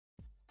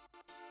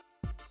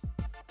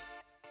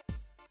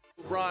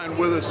Brian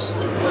with us.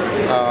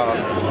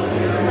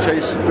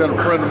 Chase has been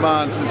a friend of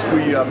mine since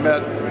we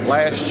met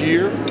last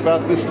year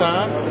about this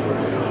time,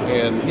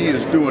 and he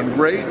is doing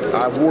great.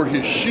 I wore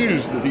his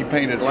shoes that he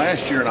painted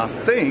last year, and I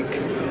think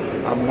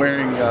I'm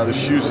wearing the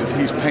shoes that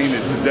he's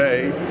painted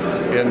today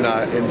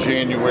in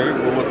January.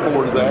 We'll look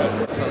forward to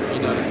that. So,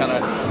 to kind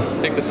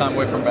of take the time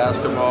away from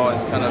basketball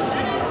and kind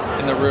of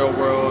in the real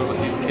world with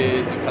these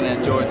kids and kind of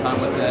enjoy time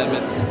with them.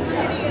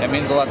 It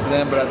means a lot to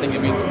them, but I think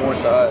it means more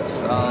to us.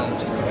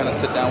 Just to kind of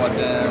sit down with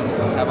them,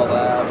 have a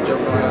laugh,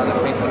 joke around,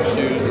 and paint some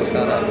shoes.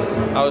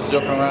 I was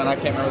joking around. I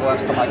can't remember the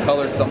last time I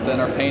colored something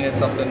or painted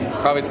something,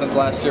 probably since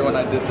last year when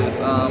I did this.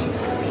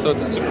 So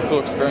it's a super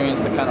cool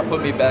experience to kind of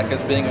put me back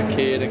as being a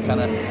kid and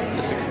kind of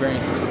just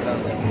experience this with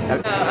them.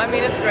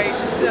 It's great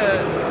just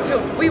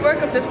to we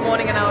woke up this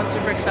morning and I was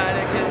super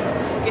excited because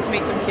I get to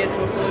meet some kids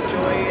who are full of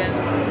joy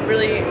and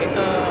really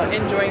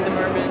enjoying the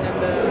moment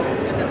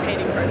and the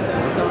painting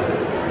process. So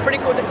it's pretty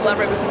cool to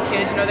collaborate with some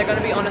kids. They're going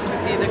to be honest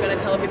with you. They're going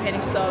to tell if your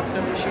painting sucks or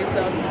if your shoe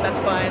sucks, but that's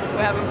fine.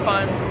 We're having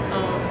fun.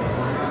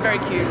 It's very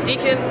cute.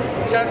 Deacon,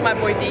 shout out to my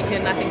boy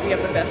Deacon. I think we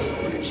have the best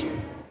looking shoe.